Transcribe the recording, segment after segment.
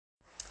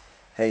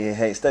Hey,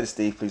 it's Daddy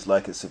Steve. Please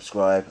like and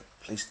subscribe.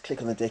 Please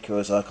click on the Dick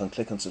Heroes icon,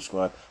 click on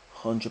subscribe.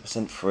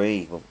 100%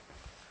 free. Well,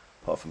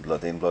 apart from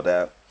blood in, blood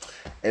out.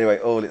 Anyway,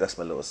 that's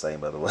my little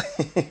saying, by the way.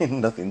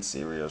 Nothing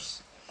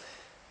serious.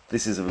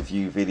 This is a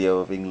review video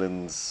of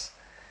England's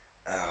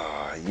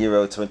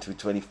Euro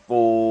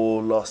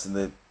 2024 loss in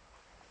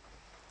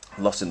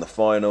the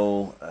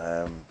final.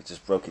 We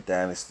just broke it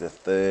down. It's the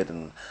third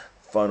and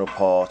final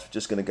part. We're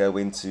just going to go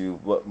into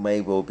what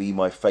may well be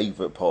my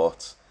favourite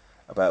part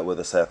about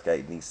whether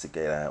Southgate needs to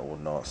get out or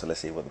not. So let's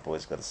see what the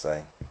boys got to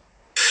say.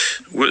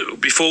 Well,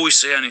 before we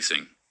say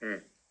anything,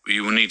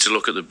 you will need to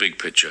look at the big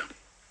picture.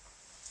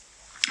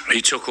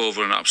 He took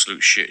over an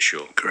absolute shit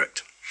show.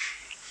 Correct.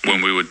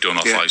 When we were done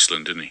off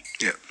Iceland, didn't he?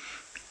 Yeah.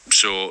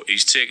 So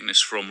he's taken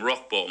us from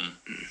rock bottom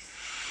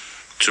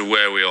to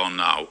where we are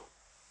now,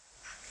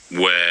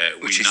 where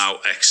we now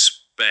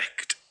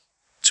expect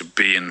to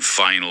be in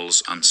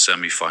finals and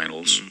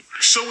semi-finals.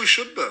 So we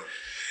should, though.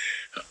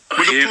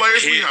 With the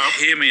players we have.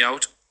 Hear me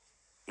out.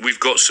 We've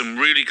got some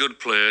really good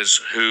players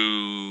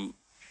who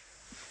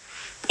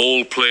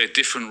all play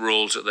different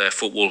roles at their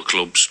football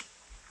clubs.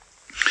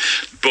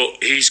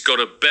 But he's got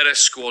a better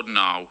squad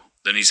now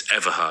than he's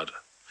ever had.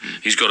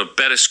 He's got a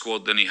better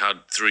squad than he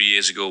had 3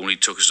 years ago when he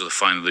took us to the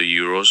final of the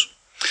Euros.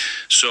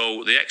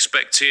 So the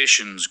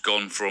expectations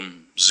gone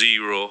from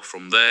zero,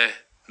 from there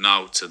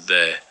now to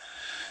there.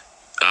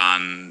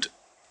 And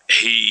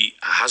he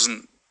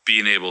hasn't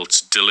been able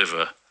to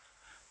deliver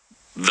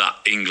that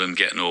England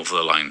getting over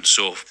the line.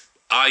 So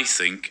I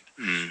think,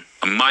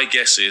 and my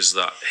guess is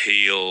that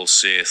he'll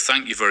say,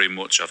 thank you very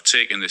much, I've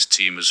taken this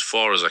team as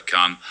far as I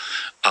can,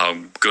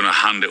 I'm going to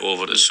hand it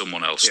over to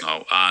someone else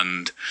now.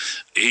 And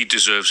he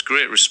deserves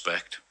great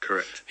respect.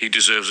 Correct. He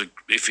deserves,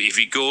 if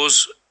he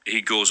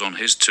goes on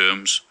his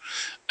terms,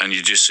 and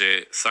you just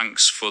say,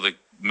 thanks for the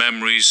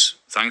memories,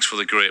 thanks for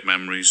the great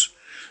memories,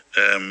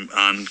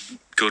 and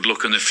good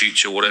luck in the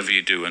future, whatever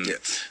you do. And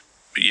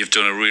you've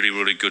done a really,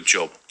 really good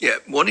job. Yeah,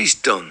 what he's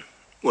done.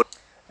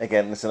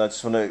 Again, listen, I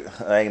ain't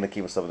going to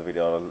keep myself in the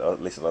video.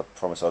 Listen, I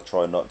promise I'll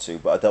try not to,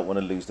 but I don't want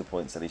to lose the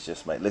points that he's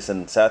just made.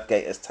 Listen,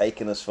 Southgate has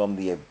taken us from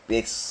the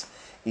abyss.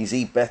 Is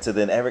he better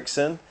than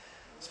Eriksen?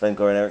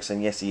 Sven-Göran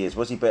Eriksson, yes he is.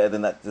 Was he better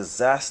than that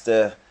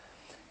disaster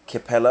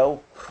Capello?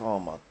 Oh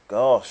my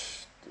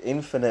gosh,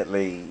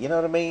 infinitely. You know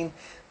what I mean?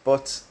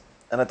 But,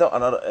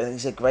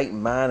 he's a great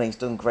man, and he's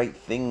done great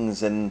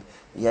things, and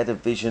he had a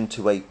vision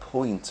to a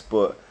point,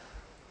 but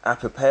our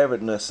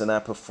preparedness and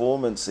our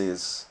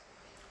performances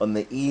on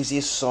the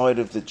easiest side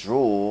of the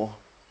draw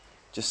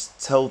just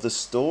tell the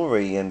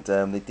story, and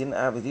they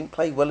didn't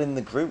play well in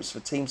the groups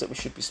for teams that we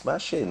should be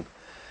smashing.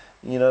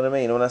 You know what I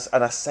mean?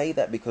 And I say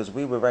that because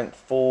we were ranked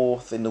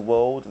 4th in the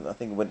world, and I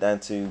think we went down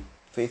to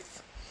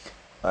 5th.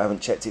 I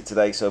haven't checked it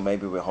today, so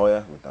maybe we're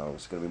higher. No,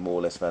 it's going to be more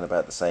or less around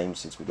about the same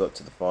since we got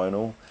to the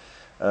final.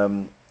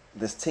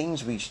 There's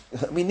teams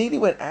we nearly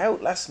went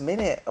out last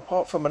minute,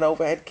 apart from an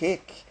overhead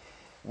kick.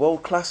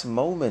 World-class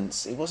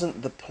moments. It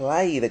wasn't the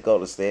play that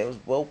got us there. It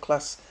was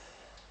world-class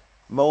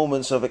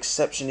moments of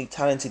exceptionally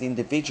talented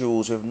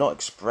individuals who have not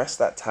expressed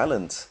that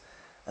talent.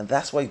 And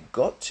that's why you've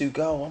got to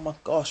go. Oh my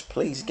gosh,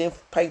 please. He's getting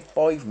paid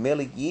 $5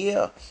 million a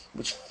year,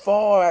 which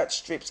far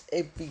outstrips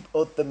every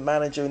other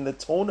manager in the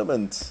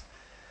tournament.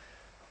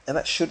 And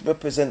that should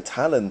represent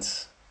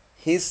talent.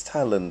 His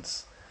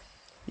talent.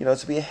 You know,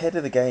 to be ahead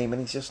of the game,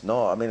 and he's just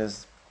not. I mean,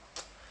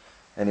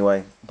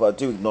 anyway, but I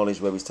do acknowledge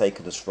where he's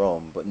taken us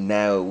from. But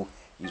now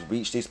he's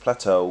reached his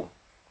plateau,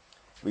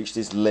 reached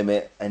his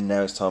limit, and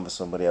now it's time for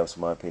somebody else,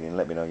 in my opinion.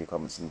 Let me know in your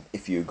comments and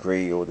if you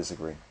agree or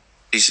disagree.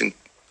 He's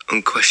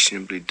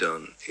unquestionably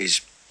done.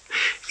 He's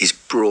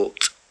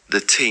brought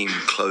the team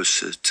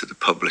closer to the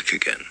public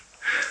again.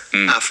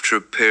 After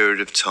a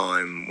period of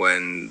time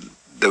when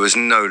there was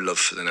no love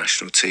for the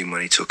national team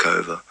when he took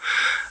over.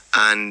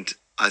 And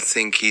I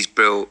think he's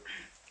built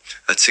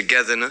a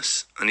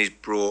togetherness, and he's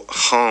brought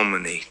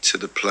harmony to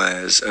the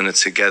players, and a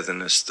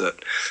togetherness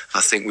that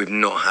I think we've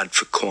not had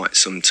for quite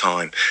some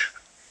time.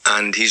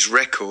 And his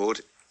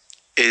record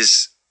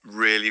is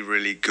really,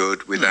 really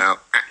good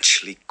without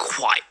actually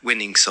quite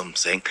winning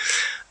something.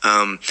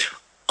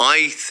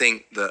 I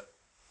think that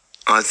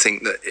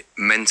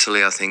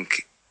mentally, I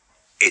think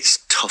it's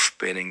tough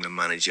being England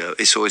manager.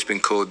 It's always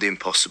been called the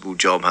impossible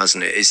job,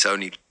 hasn't it? It's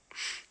only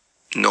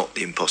not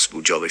the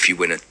impossible job if you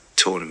win a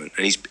tournament,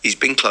 and he's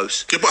been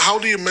close. Yeah, but how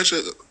do you measure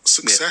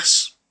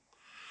success?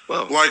 Yeah.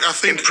 Well, like I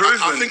think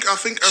improvement. I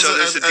think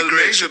as a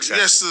degree of success.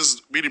 Yes,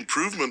 there's been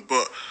improvement,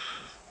 but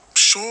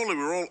surely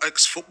we're all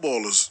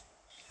ex-footballers.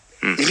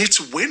 You need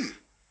to win.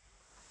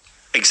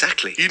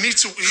 Exactly. You need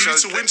to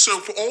win. So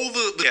for all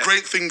the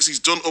great things he's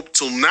done up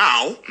till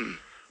now,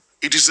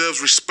 he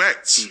deserves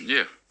respect.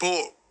 Yeah.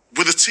 But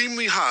with the team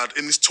we had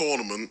in this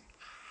tournament,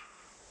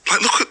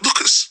 like look at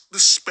the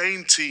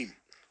Spain team.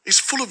 It's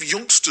full of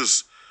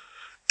youngsters.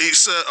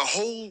 It's a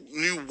whole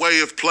new way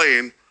of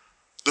playing.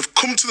 They've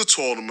come to the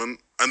tournament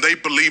and they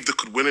believe they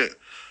could win it.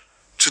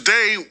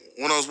 Today,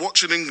 when I was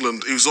watching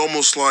England, it was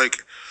almost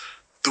like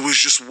there was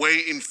just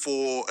waiting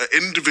for an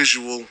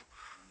individual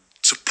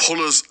to pull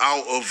us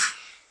out of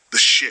the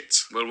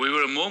shit. Well, we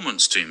were a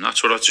moments team.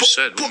 That's what I just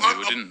said. but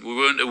We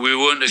weren't a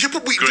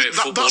great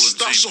footballing that's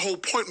the team. whole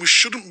point. We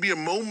shouldn't be a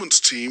moments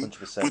team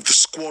 100%. with the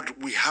squad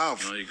we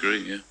have. I agree.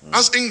 Yeah.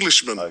 As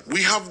Englishmen,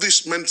 we have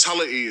this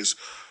mentality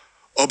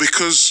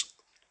because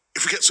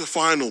if we get to a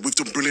final, we've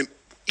done brilliant.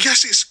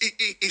 Yes,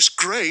 it's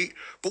great,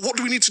 but what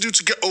do we need to do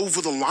to get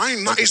over the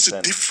line? That is the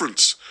 100%.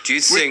 difference. Do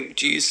you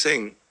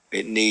think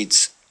it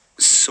needs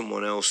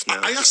someone else now?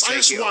 I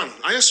asked Juan.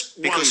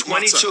 Because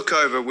when he took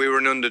over, we were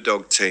an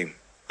underdog team.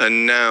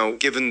 And now,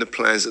 given the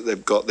players that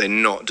they've got, they're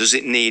not. Does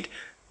it need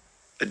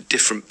a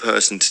different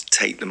person to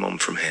take them on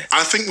from here?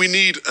 I think we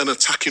need an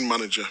attacking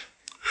manager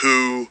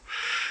who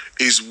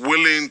is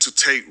willing to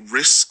take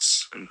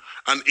risks.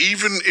 And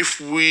even if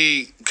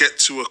we get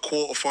to a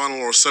quarter-final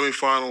or a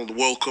semi-final, the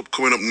World Cup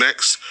coming up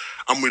next,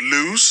 and we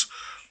lose,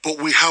 but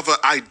we have an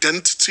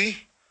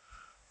identity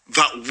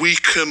that we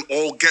can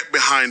all get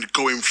behind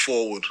going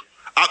forward.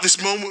 At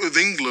this moment with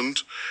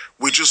England,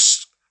 we're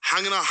just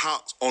hanging our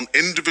hat on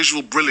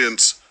individual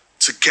brilliance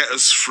to get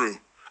us through.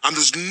 And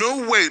there's no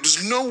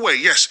way,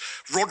 yes,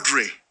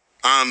 Rodri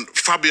and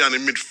Fabian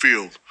in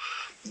midfield,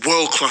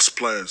 world-class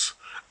players.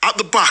 At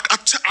the back,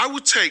 I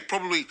would take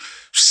probably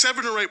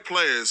 7 or 8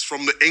 players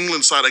from the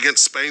England side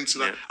against Spain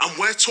tonight. Yeah.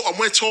 And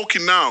we're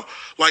talking now,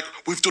 like,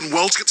 we've done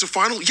well to get to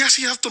final. Yes,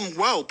 he has done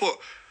well, but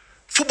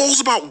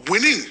football's about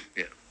winning.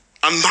 Yeah.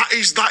 And that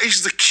is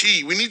the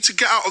key. We need to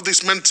get out of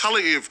this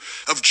mentality of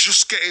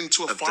just getting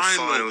to a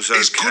final.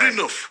 It's good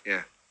enough.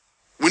 Yeah.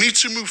 We need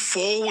to move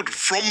forward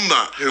from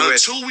that.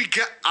 Until we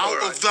get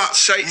out of that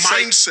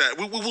mindset,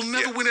 we will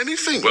never win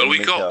anything. Well, we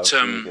got,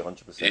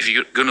 if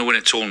you're going to win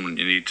a tournament,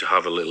 you need to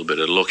have a little bit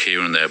of luck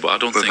here and there. But I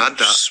don't think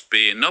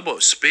Spain... No,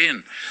 but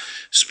Spain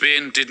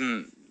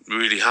didn't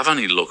really have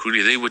any luck,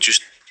 really. They were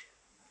just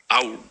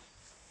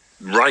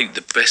outright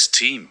the best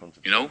team,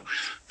 you know?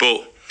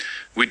 But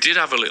we did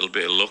have a little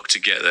bit of luck to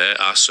get there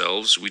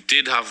ourselves. We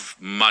did have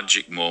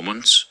magic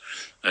moments.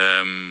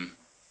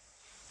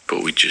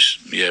 But we just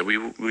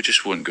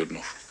weren't good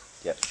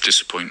enough. Yeah.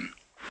 Disappointing.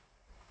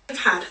 I've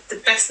had the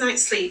best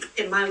night's sleep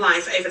in my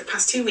life over the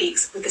past 2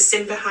 weeks with the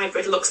Simba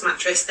Hybrid Luxe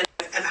mattress that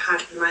I've ever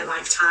had in my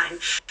lifetime.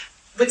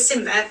 With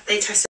Simba, they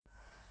tested...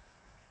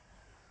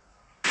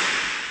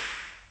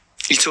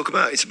 You talk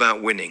about it's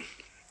about winning,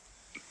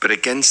 but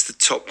against the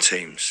top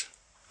teams,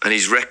 and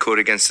his record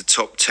against the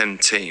top 10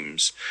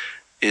 teams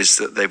is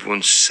that they've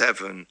won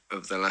 7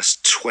 of the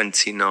last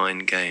 29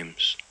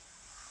 games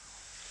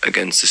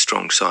against the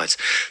strong sides.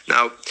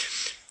 Now,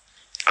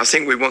 I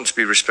think we want to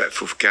be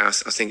respectful for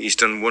Gareth. I think he's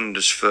done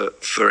wonders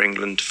for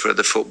England, for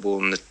the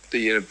football, and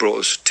brought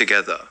us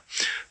together.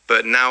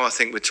 But now I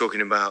think we're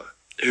talking about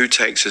who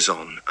takes us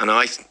on, and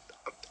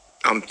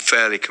I'm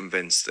fairly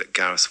convinced that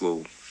Gareth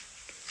will.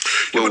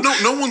 But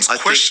no one's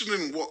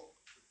questioning what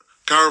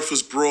Gareth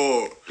has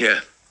brought.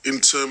 Yeah. In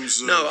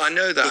terms of I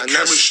know that, the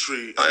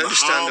chemistry, I and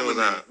understand the harmony. all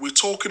that. We're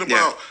talking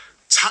about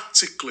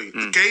tactically.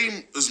 The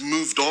game has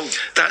moved on.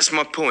 That's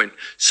my point.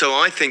 So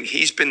I think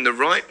he's been the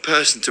right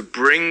person to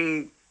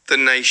bring the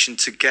nation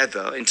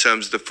together in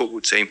terms of the football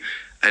team,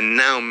 and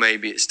now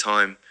maybe it's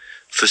time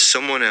for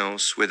someone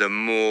else with a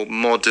more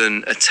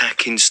modern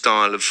attacking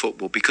style of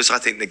football, because I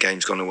think the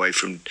game's gone away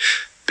from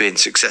being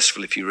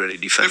successful if you really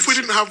defend. If we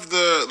didn't have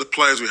the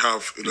players we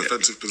have in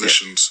offensive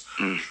positions,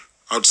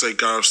 I'd say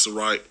Gareth's the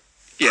right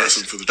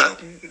person for the job.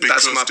 Because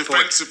that's my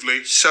defensively,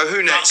 point. So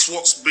who next? That's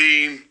what's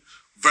been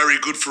very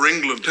good for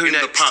England in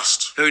the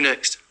past. Who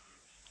next?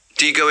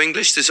 Do you go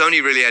English? There's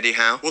only really Eddie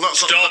Howe. Well, that's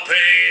Stop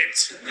it!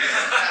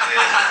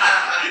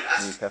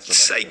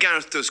 Say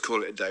Gareth does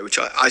call it a day, which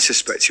I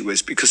suspect he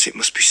was, because it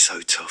must be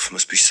so tough,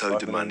 must be so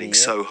demanding,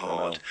 so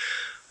hard.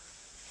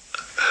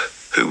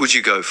 Who would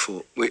you go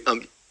for?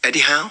 Eddie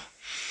Howe?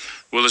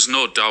 Well, there's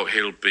no doubt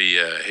he'll be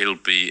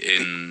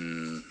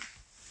in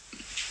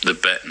the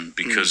betting,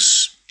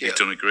 because he's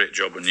done a great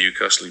job at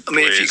Newcastle.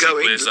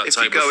 If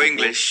you go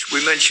English,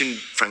 we mentioned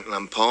Frank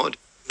Lampard,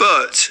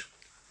 but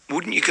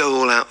wouldn't you go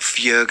all out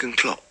for Jurgen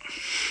Klopp?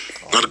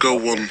 I'd go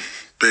one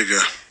bigger,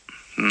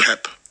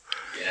 Pep.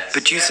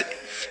 But do you think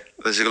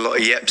there's a lot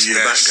of yeps in the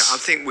background? I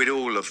think we'd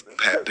all love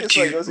Pep, but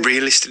do you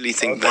realistically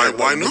think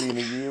why not?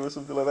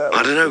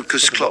 I don't know,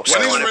 because Klopp's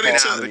going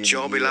to have a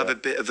job, he'll have a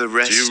bit of a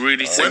rest. Do you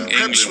really think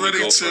England would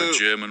go for a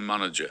German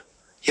manager?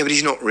 Yeah, but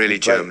he's not really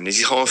German.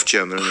 He's half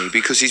German, isn't he?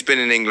 Because he's been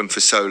in England for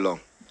so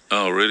long.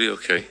 Oh, really?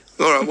 Okay.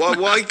 All right,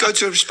 why go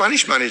to a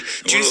Spanish manager?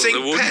 Do you think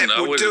Pep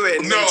would do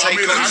it and then take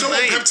on I don't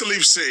want Spain? Pep to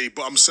leave City,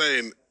 but I'm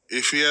saying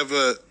if he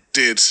ever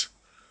did,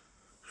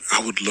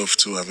 I would love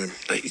to have him.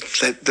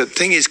 The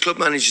thing is, club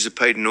managers are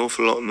paid an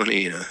awful lot of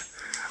money, you know.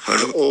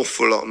 An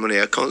awful lot of money.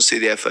 I can't see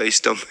the FA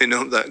stumping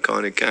up that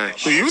kind of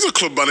cash. Well, you was a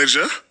club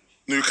manager,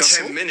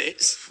 Newcastle. 10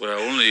 minutes. Well,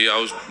 I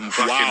was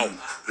back in...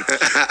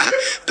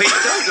 Pete,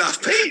 don't laugh,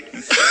 Pete.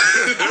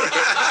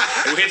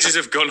 Wages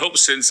have gone up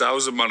since I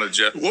was a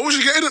manager. What was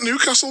you getting at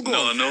Newcastle?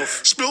 Not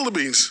enough. Spill the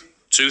beans.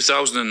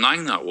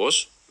 2009 that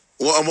was.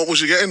 And what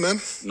was you getting then?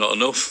 Not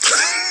enough.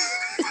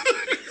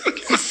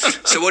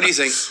 So what do you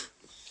think?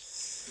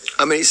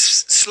 I mean,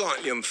 it's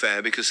slightly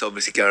unfair because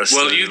obviously Gareth.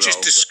 Well, you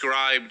just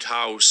described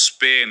how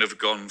Spain have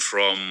gone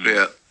from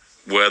Yeah.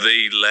 where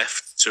they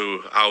left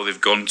to how they've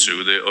gone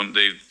to.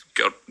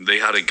 They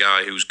had a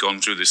guy who's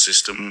gone through the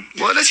system.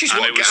 Well, that's just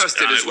And what it was- Gareth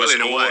did and as it well, was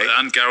in a all- way.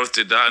 And Gareth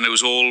did that, and it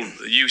was all.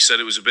 You said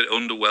it was a bit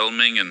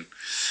underwhelming, and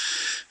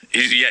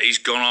he's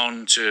gone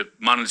on to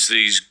manage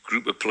these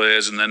group of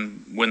players and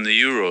then win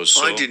the Euros.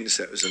 So. I didn't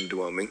say it was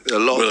underwhelming. A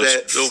lot Well, of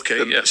that's-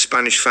 okay, yeah.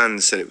 Spanish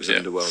fans said it was Yeah.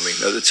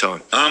 underwhelming at the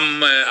time.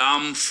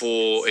 I'm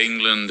for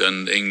England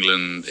and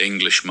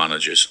English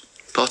managers.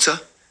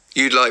 Potter,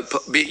 you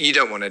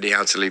don't want Eddie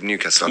Howe to leave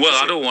Newcastle.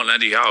 Well, I don't want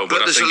Eddie Howe,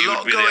 but I there's think a he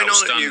lot would be going the on at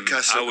outstanding.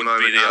 Newcastle I at would the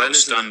moment, be the Alan,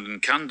 isn't there? outstanding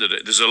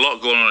candidate. There's a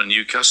lot going on at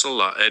Newcastle.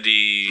 That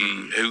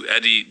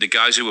the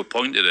guys who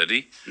appointed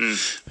Eddie,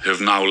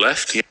 have now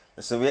left.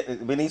 So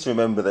we need to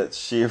remember that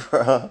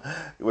Shearer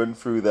went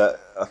through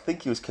that. I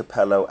think it was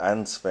Capello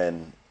and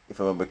Sven, if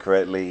I remember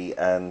correctly.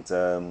 And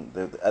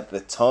at the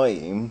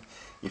time,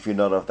 if you're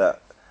not of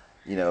that,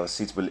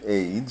 suitable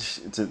age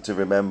to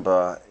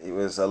remember, it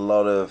was a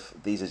lot of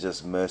these are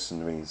just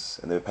mercenaries,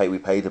 and we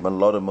paid them a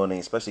lot of money,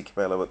 especially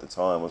Capello at the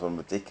time was on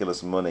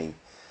ridiculous money,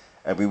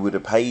 and we would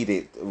have paid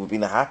it. We've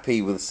been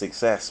happy with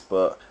success,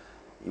 but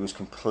he was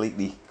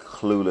completely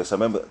clueless. I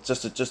remember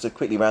just to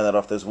quickly round that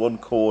off. There's one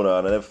corner,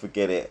 and I never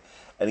forget it.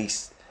 And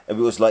it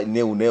was like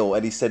 0-0,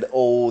 and he said,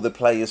 "Oh, the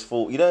players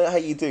fought." You know how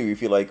you do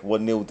if you're like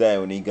 1-0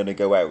 down and you're gonna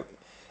go out.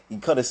 He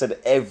kind of said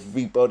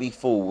everybody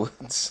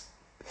forwards.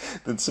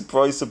 Then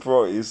surprise,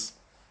 surprise.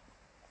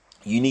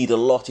 You need a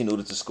lot in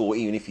order to score,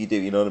 even if you do.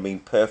 You know what I mean?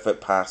 Perfect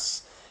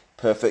pass,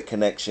 perfect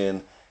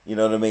connection. You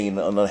know what I mean?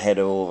 On a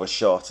header or a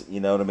shot, you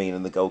know what I mean?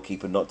 And the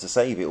goalkeeper not to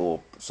save it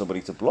or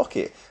somebody to block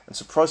it. And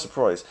surprise,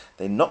 surprise,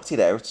 they knocked it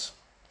out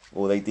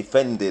or they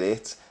defended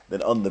it.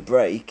 Then on the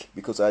break,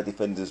 because our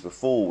defenders were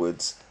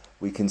forwards,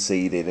 we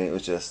conceded. And it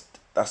was just,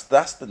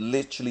 that's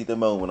literally the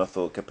moment I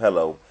thought,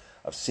 Capello,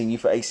 I've seen you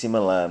for AC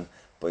Milan,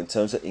 but in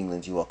terms of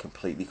England, you are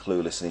completely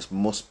clueless. And it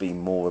must be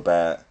more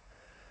about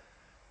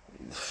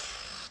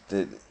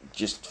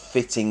just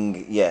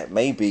fitting,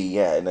 maybe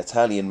an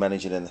Italian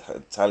manager and an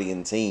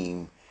Italian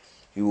team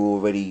who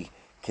already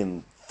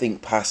can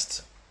think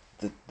past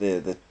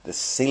the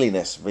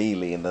silliness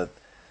really, and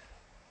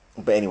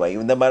but anyway,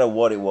 no matter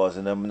what it was,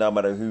 and no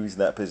matter who's in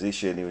that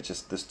position, it was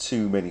just there's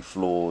too many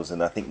flaws,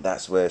 and I think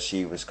that's where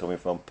she was coming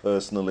from,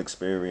 personal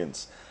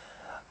experience.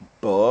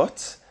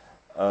 But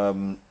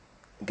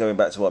going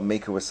back to what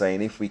Mika was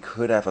saying, if we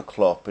could have a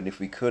Klopp and if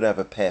we could have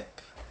a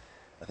Pep,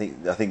 I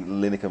think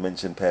Lineker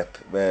mentioned Pep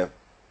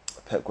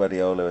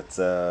Guardiola at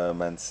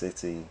Man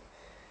City.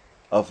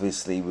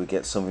 Obviously, we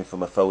get something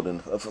from a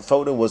Foden.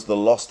 Foden was the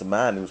lost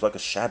man. He was like a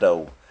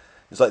shadow.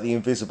 It's like the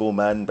invisible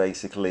man,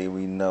 basically.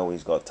 We know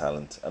he's got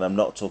talent. And I'm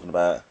not talking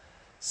about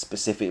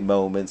specific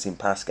moments in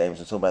past games.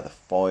 I'm talking about the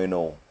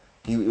final.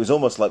 It was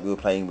almost like we were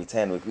playing with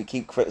 10. We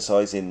keep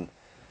criticising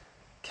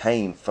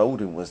Kane.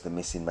 Foden was the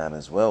missing man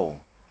as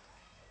well.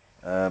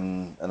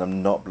 And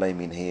I'm not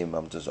blaming him.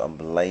 I'm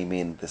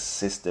blaming the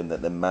system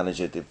that the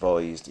manager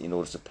devised in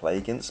order to play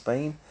against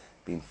Spain.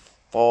 Being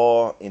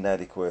far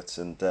inadequate,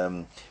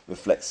 and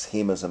reflects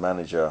him as a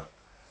manager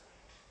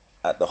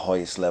at the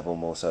highest level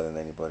more so than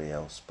anybody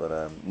else.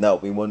 But no,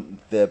 we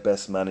want the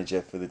best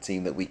manager for the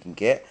team that we can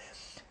get.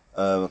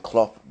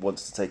 Klopp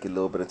wants to take a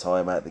little bit of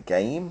time out of the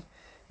game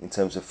in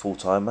terms of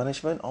full-time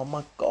management. Oh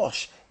my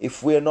gosh,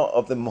 if we're not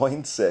of the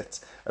mindset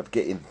of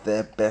getting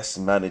their best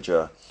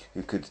manager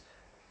who could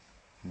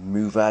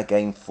move our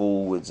game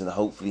forwards and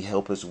hopefully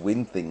help us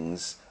win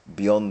things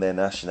beyond their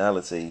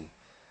nationality,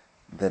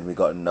 then we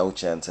got no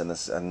chance. And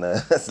as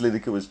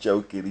Lineker was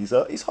joking,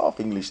 he's half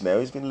English now.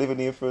 He's been living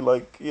here for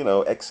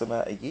X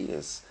amount of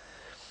years.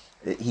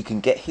 He can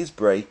get his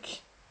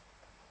break.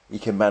 He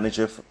can manage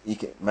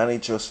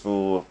us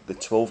for the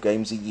 12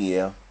 games a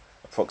year,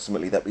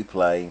 approximately, that we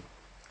play,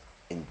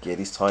 and get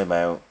his time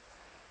out,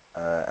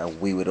 and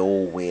we would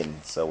all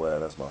win. So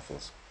that's my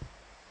thoughts.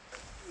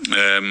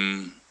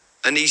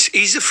 And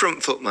he's a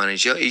front foot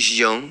manager. He's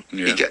young.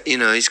 Yeah.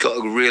 He's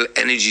got a real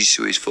energy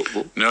to his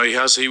football. No, he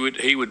has. He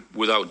would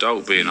without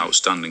doubt be an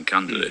outstanding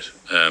candidate.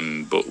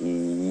 But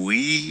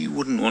we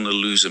wouldn't want to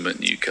lose him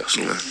at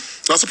Newcastle. Yeah.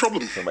 That's a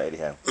problem.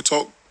 We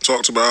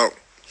talked about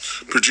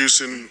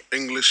producing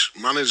English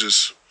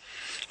managers.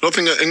 I don't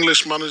think that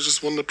English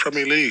managers won the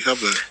Premier League, have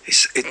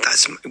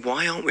they?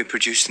 Why aren't we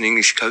producing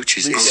English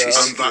coaches? And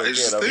that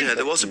is the thing.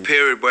 There was a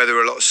period where there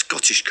were a lot of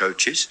Scottish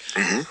coaches,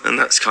 and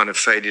that's kind of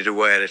faded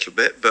away a little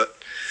bit. But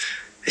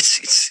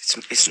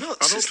it's not.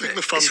 I don't think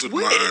the fans would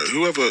weird. matter.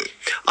 Whoever.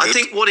 I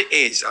think what it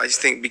is,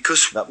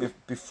 because Now,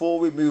 before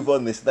we move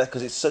on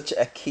because it's such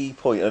a key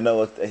point. I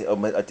know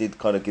I did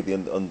kind of give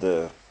you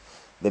under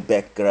the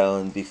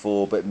background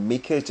before, but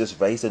Mika just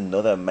raised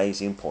another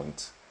amazing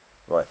point.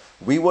 Right,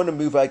 we want to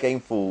move our game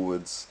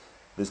forwards.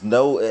 There's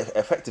no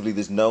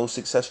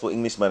successful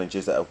English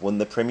managers that have won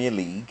the Premier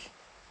League,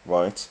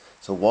 right?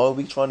 So why are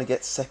we trying to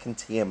get second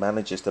tier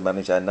managers to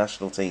manage our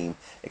national team,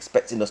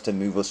 expecting us to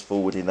move us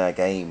forward in our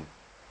game?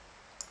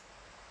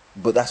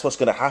 But that's what's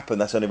going to happen.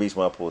 That's the only reason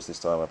why I paused this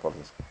time. I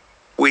promise.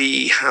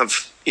 we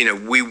have you know,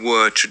 we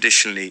were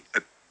traditionally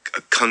a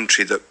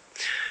country that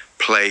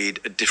played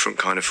a different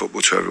kind of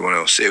football to everyone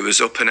else. It was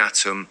up and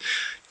at 'em,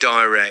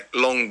 direct,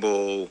 long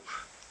ball,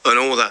 and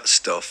all that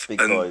stuff.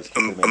 And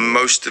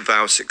most of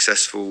our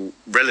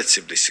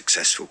relatively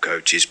successful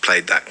coaches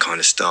played that kind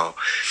of style.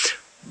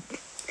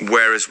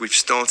 Whereas we've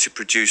started to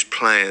produce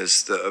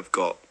players that have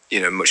got, you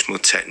know, much more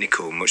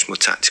technical, much more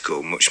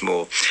tactical, much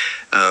more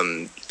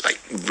like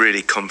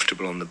really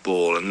comfortable on the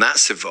ball, and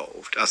that's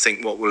evolved. I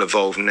think what will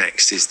evolve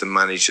next is the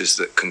managers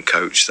that can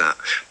coach that.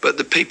 But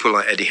the people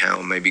like Eddie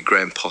Howe, maybe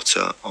Graham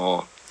Potter,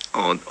 are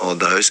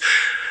those.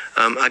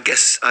 I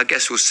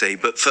guess we'll see.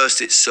 But first,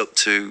 it's up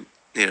to,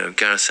 you know,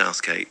 Gareth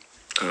Southgate.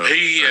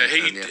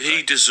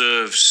 He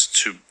deserves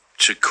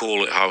to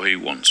call it how he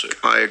wants it.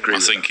 I agree. I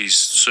think he's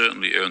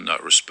certainly earned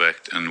that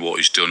respect and what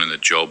he's done in the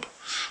job,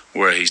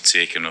 where he's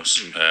taken us.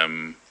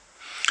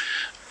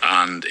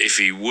 And if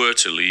he were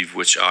to leave,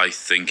 which I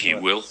think he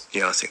will,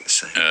 yeah, I think the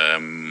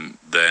same.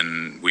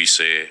 Then we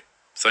say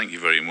thank you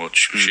very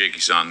much, shake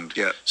his hand,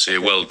 say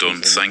well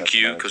done, thank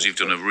you, because you've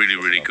done a really,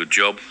 really good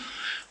job.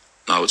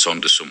 Now it's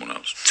on to someone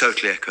else.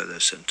 Totally echo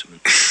those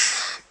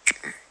sentiments.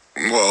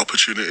 What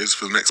opportunities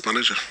for the next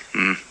manager?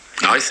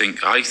 I think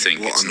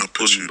it's an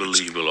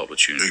unbelievable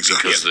opportunity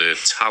because the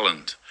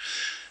talent,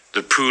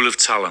 the pool of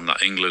talent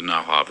that England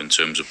now have in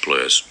terms of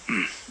players,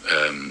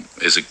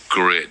 is a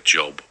great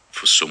job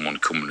for someone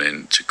coming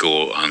in to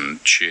go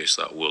and chase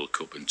that World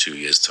Cup in 2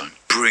 years' time.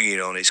 Bring it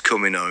on, it's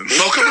coming home.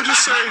 Well, can I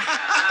just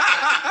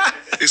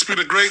say, it's been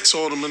a great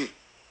tournament.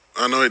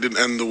 I know it didn't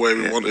end the way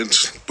we wanted,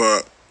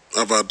 but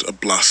I've had a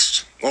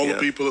blast. All the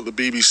people at the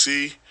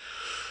BBC,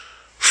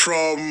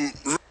 from...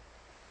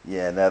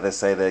 Yeah, now they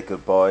say they're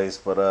goodbyes,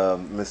 but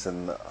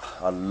listen,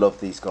 I love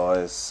these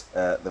guys.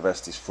 The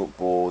rest is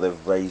football.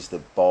 They've raised the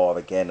bar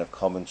again of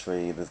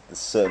commentary. There's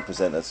certain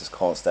presenters just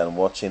can't stand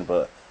watching,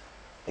 but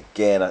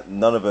again,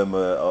 none of them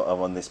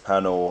are on this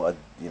panel.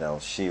 You know,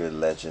 Shearer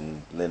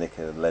legend,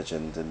 Lineker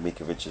legend, and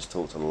Mikovic has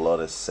talked a lot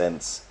of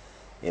sense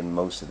in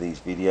most of these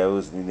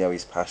videos. You know,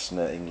 he's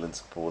passionate England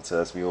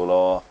supporter, as we all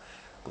are,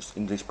 us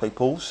English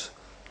peoples.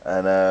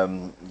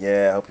 And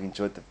yeah, I hope you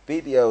enjoyed the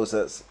videos.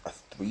 That's a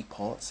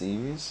 3-part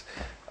series.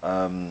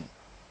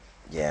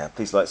 Yeah,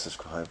 please like,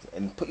 subscribe,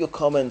 and put your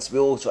comments. We're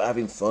also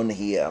having fun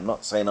here. I'm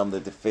not saying I'm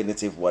the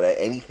definitive whatever,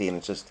 anything.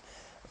 It's just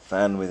a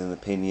fan with an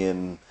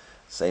opinion.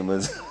 Same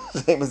as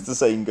the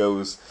saying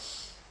goes.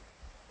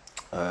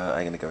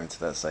 I'm going to go into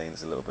that saying.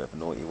 It's a little bit of a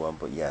naughty one,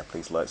 but yeah,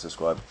 please like,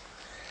 subscribe.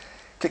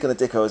 Click on the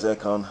Dicko's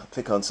icon.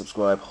 Click on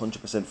subscribe.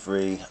 100%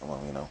 free.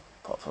 Well, you know,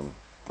 apart from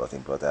blood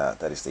in, blood out.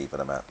 That is Steve,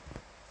 and I'm out.